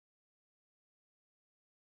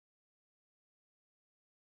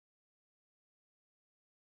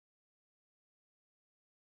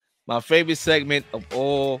My favorite segment of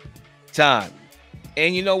all time.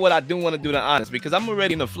 And you know what? I do want to do the honors because I'm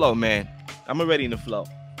already in the flow, man. I'm already in the flow.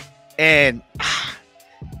 And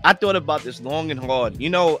I thought about this long and hard. You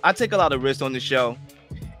know, I take a lot of risks on the show.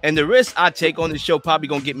 And the risks I take on the show probably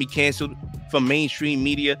going to get me canceled from mainstream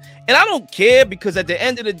media. And I don't care because at the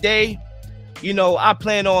end of the day, you know, I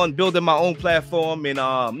plan on building my own platform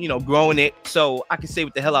and, you know, growing it so I can say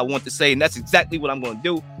what the hell I want to say. And that's exactly what I'm going to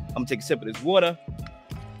do. I'm going to take a sip of this water.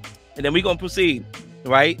 And then we're going to proceed,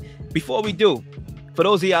 right? Before we do, for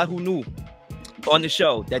those of y'all who knew on the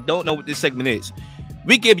show that don't know what this segment is,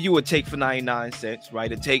 we give you a take for 99 cents, right?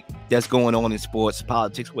 A take that's going on in sports,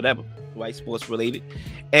 politics, whatever, right? Sports related.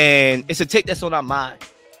 And it's a take that's on our mind,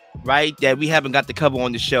 right? That we haven't got to cover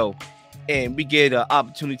on the show. And we get an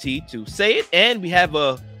opportunity to say it. And we have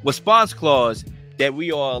a response clause that we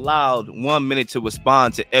are allowed 1 minute to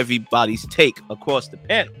respond to everybody's take across the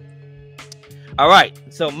panel. All right.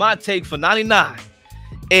 So my take for 99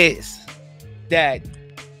 is that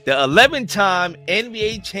the 11-time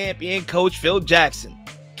NBA champion coach Phil Jackson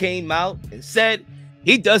came out and said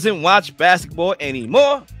he doesn't watch basketball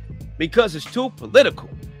anymore because it's too political.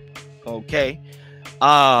 Okay.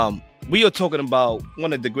 We are talking about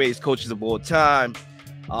one of the greatest coaches of all time.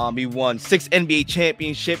 He won 6 NBA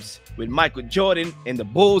championships with Michael Jordan and the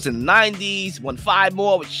Bulls in the 90s, won 5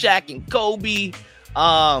 more with Shaq and Kobe.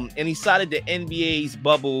 And he cited the NBA's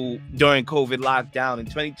bubble during COVID lockdown in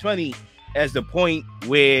 2020 as the point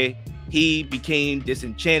where he became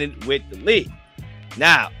disenchanted with the league.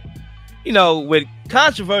 Now, you know, with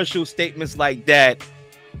controversial statements like that,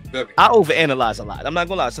 I overanalyze a lot. I'm not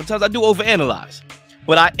gonna lie. Sometimes I do overanalyze,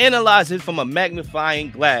 but I analyze it from a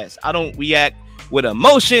magnifying glass. I don't react with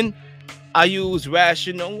emotion. I use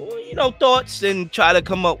rational, you know, thoughts and try to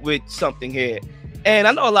come up with something here. And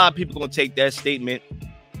I know a lot of people gonna take that statement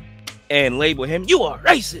and label him, "You are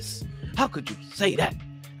racist. How could you say that?"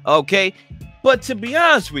 Okay, but to be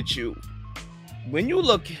honest with you, when you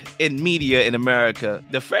look in media in America,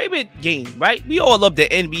 the favorite game, right? We all love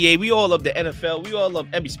the NBA, we all love the NFL, we all love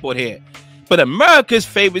every sport here. But America's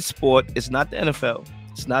favorite sport is not the NFL,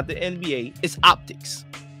 it's not the NBA, it's optics.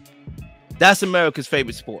 That's America's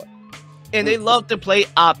favorite sport. And they love to play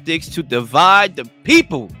optics to divide the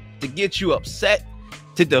people, to get you upset,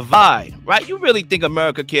 to divide, right? You really think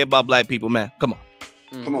America care about black people, man? Come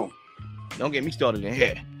on. Come on. Don't get me started in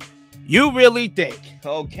here. You really think,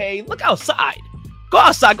 okay? Look outside. Go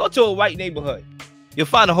outside. Go to a white neighborhood. You'll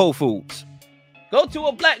find the Whole Foods. Go to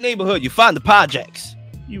a black neighborhood. You find the projects.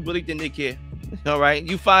 You really think they care? All right.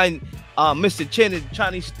 You find Mr. Chen in the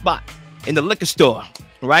Chinese spot in the liquor store,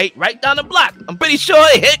 right? Right down the block. I'm pretty sure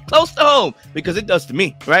it hit close to home because it does to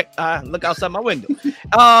me, right? Look outside my window.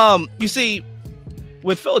 You see,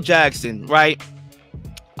 with Phil Jackson, right?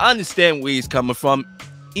 I understand where he's coming from,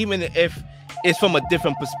 even if it's from a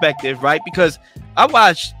different perspective, right? Because I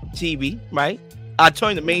watch TV, right? I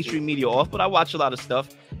turn the mainstream media off, but I watch a lot of stuff,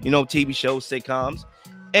 you know, TV shows, sitcoms,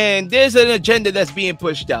 and there's an agenda that's being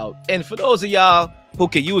pushed out. And for those of y'all who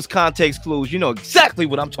can use context clues, you know exactly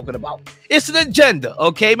what I'm talking about. It's an agenda,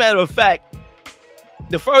 okay? Matter of fact,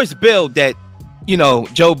 the first bill that, you know,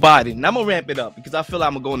 Joe Biden, and I'm gonna ramp it up because I feel like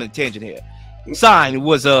I'm gonna go on a tangent here, signed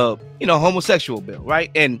was a, you know, homosexual bill,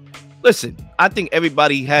 right? And listen, I think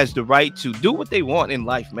everybody has the right to do what they want in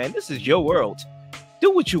life, man. This is your world.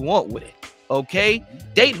 Do what you want with it, okay?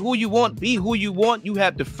 Date who you want, be who you want. You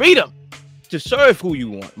have the freedom to serve who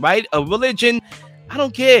you want, right? A religion, I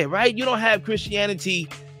don't care, right? You don't have Christianity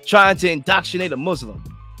trying to indoctrinate a Muslim,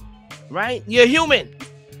 right? You're human.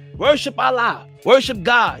 Worship Allah, worship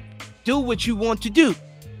God. Do what you want to do.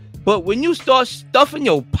 But when you start stuffing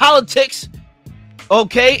your politics,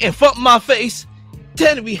 okay, in front of my face,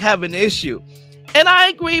 then we have an issue. And I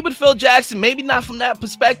agree with Phil Jackson, maybe not from that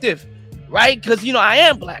perspective, right? Because, you know, I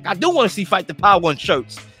am black. I do want to see fight the power on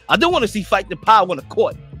shirts. I do want to see fight the power on the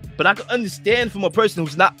court. But I can understand from a person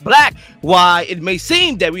who's not black why it may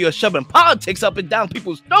seem that we are shoving politics up and down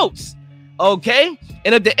people's throats, okay?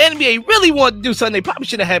 And if the NBA really wanted to do something, they probably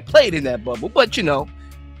should have had played in that bubble. But, you know,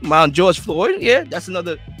 around George Floyd, yeah, that's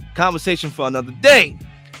another conversation for another day.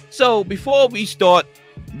 So before we start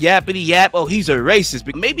yappity yap, oh, he's a racist,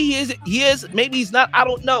 but maybe he is, maybe he's not, I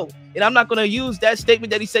don't know. And I'm not going to use that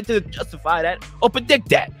statement that he said to justify that or predict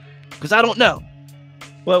that, because I don't know.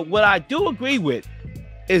 But what I do agree with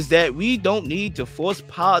is that we don't need to force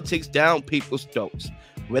politics down people's throats.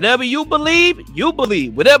 Whatever you believe, you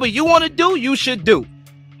believe. Whatever you want to do, you should do.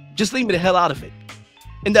 Just leave me the hell out of it.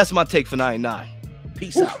 And that's my take for 99.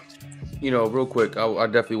 Peace out. You know, real quick, I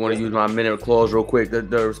definitely want to use my minute clause real quick to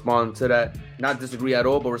respond to that. Not disagree at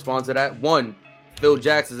all, but respond to that. 1, Phil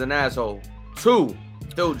Jackson's an asshole. 2,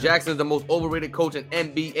 Phil Jackson is the most overrated coach in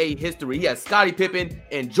NBA history. He has Scottie Pippen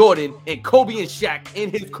and Jordan and Kobe and Shaq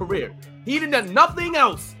in his career. He didn't do nothing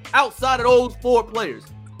else outside of those 4 players.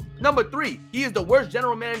 Number 3, he is the worst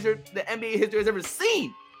general manager the NBA history has ever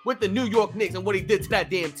seen with the New York Knicks and what he did to that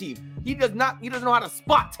damn team. He doesn't know how to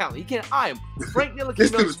spot talent. He can't eye him. Frank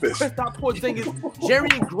Ntilikina, Kristaps Porzingis, Jerry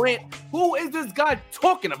Grant. Who is this guy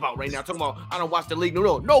talking about right now? Talking about, I don't watch the league no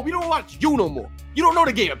more. No, we don't watch you no more. You don't know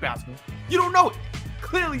the game of basketball. You don't know it.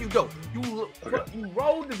 Clearly you don't. You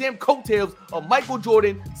rode the damn coattails of Michael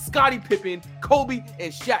Jordan, Scottie Pippen, Kobe,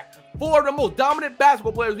 and Shaq. 4 of the most dominant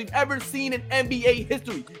basketball players we've ever seen in NBA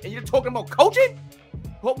history. And you're talking about coaching?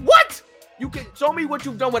 What? You can show me what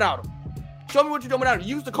you've done without him. Show me what you've done without him.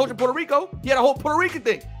 You used to coach in Puerto Rico. He had a whole Puerto Rican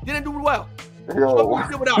thing. Didn't do well. Show me what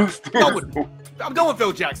you did without him. I'm going with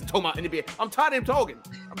Phil Jackson. Talking about NBA. I'm tired of him talking.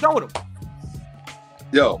 I'm done with him.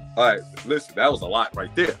 Yo, all right. Listen, that was a lot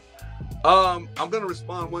right there. I'm gonna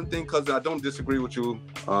respond one thing because I don't disagree with you.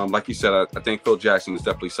 Like you said, I think Phil Jackson is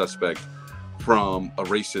definitely suspect from a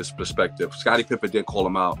racist perspective. Scottie Pippen did call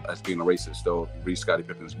him out as being a racist, though. Read Scottie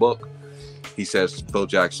Pippen's book. He says Phil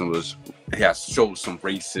Jackson has showed some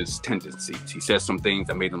racist tendencies. He says some things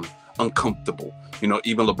that made him uncomfortable. You know,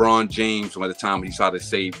 even LeBron James, by the time he tried to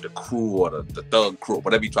save the crew or the thug crew,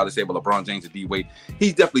 whatever he tried to say about LeBron James and D-Wade, he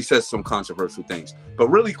definitely says some controversial things. But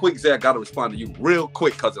really quick, Zach, I got to respond to you real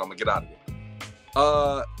quick, cousin. I'm going to get out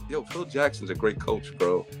of here. Phil Jackson's a great coach,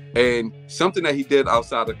 bro. And something that he did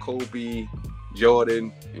outside of Kobe,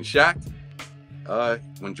 Jordan, and Shaq,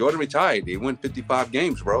 when Jordan retired, they won 55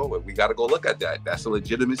 games, bro. We got to go look at that. That's a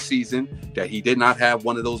legitimate season that he did not have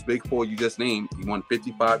one of those big 4 you just named. He won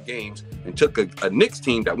 55 games and took a Knicks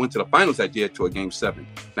team that went to the finals that year to a Game 7,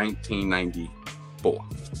 1994.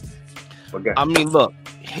 I mean, look,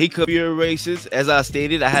 he could be a racist. As I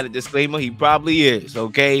stated, I had a disclaimer. He probably is,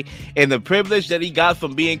 okay? And the privilege that he got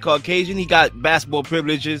from being Caucasian, he got basketball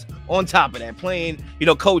privileges on top of that, playing,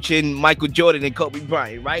 coaching Michael Jordan and Kobe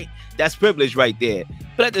Bryant, right? That's privilege right there.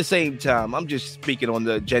 But at the same time, I'm just speaking on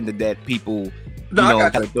the agenda that people,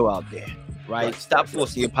 got to throw out there, right? Stop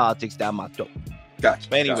forcing your politics down my throat. Gotcha.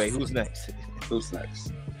 But anyway, who's next? Who's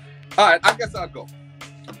next? All right, I guess I'll go.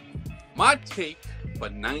 My take for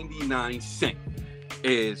 99 cents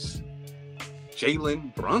is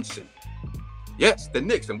Jalen Brunson. Yes, the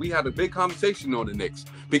Knicks. And we had a big conversation on the Knicks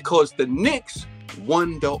because the Knicks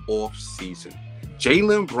won the offseason.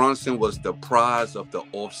 Jalen Brunson was the prize of the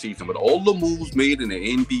offseason. With all the moves made in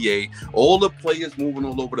the NBA, all the players moving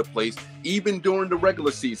all over the place, even during the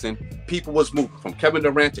regular season, people was moving from Kevin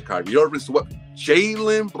Durant to Kyrie Irving to what?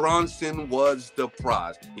 Jalen Brunson was the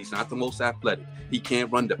prize. He's not the most athletic. He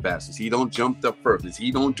can't run the fastest. He don't jump the furthest.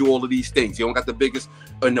 He don't do all of these things. He don't got the biggest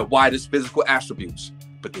and the widest physical attributes.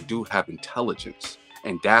 But the dude have intelligence.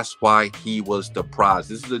 And that's why he was the prize.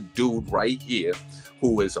 This is a dude right here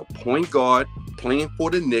who is a point guard playing for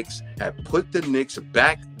the Knicks, had put the Knicks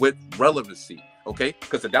back with relevancy, okay?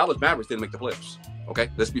 Because the Dallas Mavericks didn't make the playoffs, okay?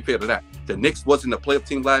 Let's be fair to that. The Knicks wasn't a playoff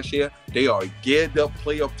team last year. They are a geared-up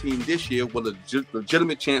playoff team this year with a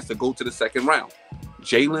legitimate chance to go to the second round.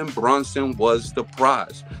 Jalen Brunson was the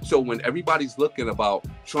prize. So when everybody's looking about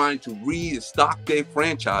trying to restock their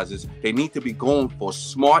franchises, they need to be going for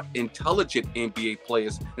smart, intelligent NBA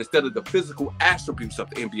players instead of the physical attributes of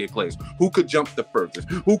the NBA players. Who could jump the furthest?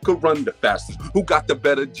 Who could run the fastest? Who got the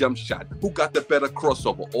better jump shot? Who got the better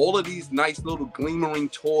crossover? All of these nice little glimmering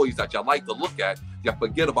toys that you like to look at, you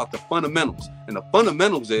forget about the fundamentals. And the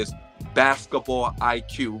fundamentals is basketball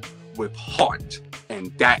IQ with heart.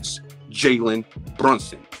 And that's Jalen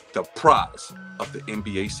Brunson, the prize of the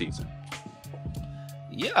NBA season.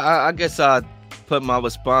 Yeah, I guess I put my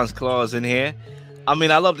response clause in here. I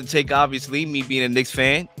mean, I love to take, obviously, me being a Knicks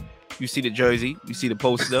fan. You see the jersey, you see the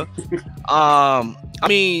poster. I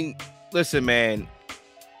mean, listen, man,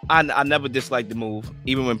 I never disliked the move,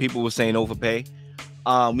 even when people were saying overpay.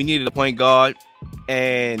 We needed a point guard,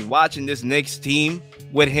 and watching this Knicks team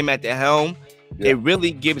with him at the helm, it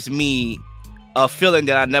really gives me a feeling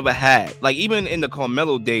that I never had. Like, even in the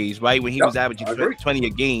Carmelo days, right, when he was averaging 20 a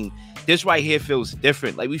game, this right here feels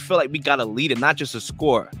different. Like, we feel like we got a leader, not just a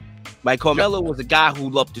scorer. Like, Carmelo was a guy who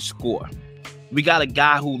loved to score. We got a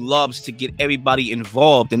guy who loves to get everybody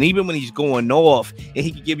involved. And even when he's going off and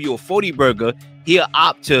he can give you a 40 burger, he'll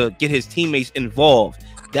opt to get his teammates involved.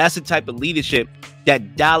 That's the type of leadership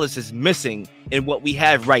that Dallas is missing in what we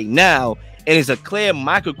have right now. And it's a clear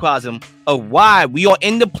microcosm of why we are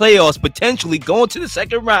in the playoffs, potentially going to the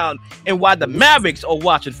second round, and why the Mavericks are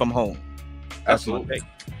watching from home. Absolutely.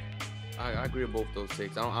 I agree with both those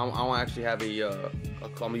takes. I don't actually have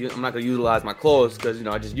I'm not going to utilize my clause because,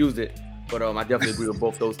 I just used it. But I definitely agree with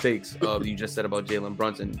both those takes you just said about Jalen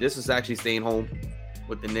Brunson. This is actually staying home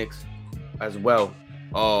with the Knicks as well.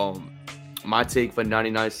 My take for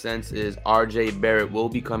 99 cents is R.J. Barrett will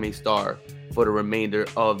become a star for the remainder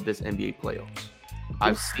of this NBA playoffs.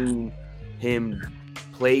 I've seen him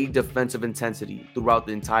play defensive intensity throughout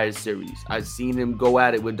the entire series. I've seen him go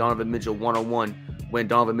at it with Donovan Mitchell one-on-one when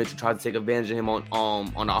Donovan Mitchell tried to take advantage of him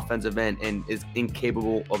on the offensive end and is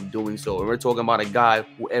incapable of doing so. And we're talking about a guy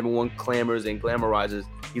who everyone clamors and glamorizes.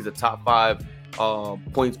 He's a top 5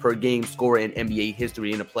 points per game scorer in NBA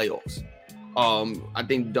history in the playoffs. I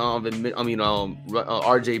think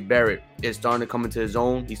R.J. Barrett is starting to come into his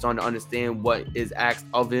own. He's starting to understand what is asked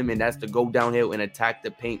of him, and that's to go downhill and attack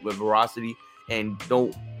the paint with ferocity and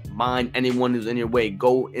don't mind anyone who's in your way.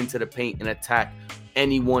 Go into the paint and attack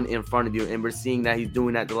anyone in front of you, and we're seeing that he's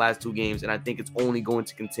doing that the last 2 games, and I think it's only going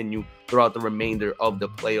to continue throughout the remainder of the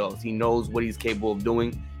playoffs. He knows what he's capable of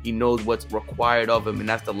doing. He knows what's required of him, and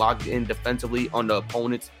that's to lock in defensively on the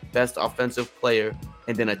opponent's best offensive player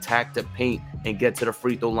and then attack the paint and get to the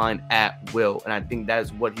free throw line at will. And I think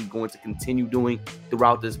that's what he's going to continue doing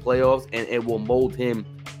throughout this playoffs, and it will mold him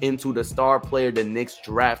into the star player the Knicks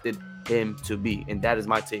drafted him to be. And that is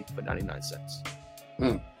my take for 99 cents.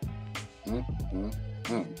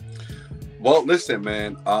 Well, listen,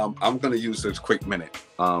 man, I'm going to use this quick minute.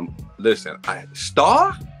 Listen,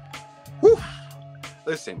 star? Whew.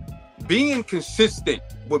 Listen, being consistent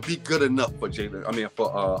would be good enough for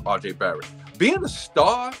R.J. Barrett. Being a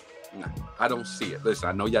star, nah, I don't see it. Listen,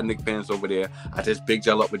 I know y'all Knicks fans over there. I just big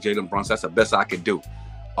gel up with Jalen Brunson. That's the best I could do.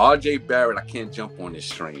 R.J. Barrett, I can't jump on this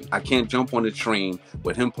train. I can't jump on the train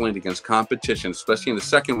with him playing against competition, especially in the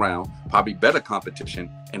second round, probably better competition,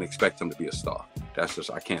 and expect him to be a star. That's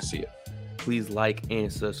just, I can't see it. Please like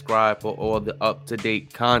and subscribe for all the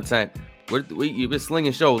up-to-date content. You've been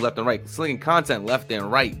slinging shows left and right, slinging content left and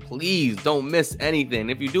right. Please don't miss anything.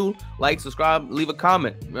 If you do, like, subscribe, leave a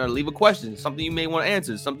comment, leave a question, something you may want to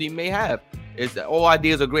answer, something you may have. All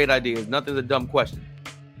ideas are great ideas. Nothing's a dumb question.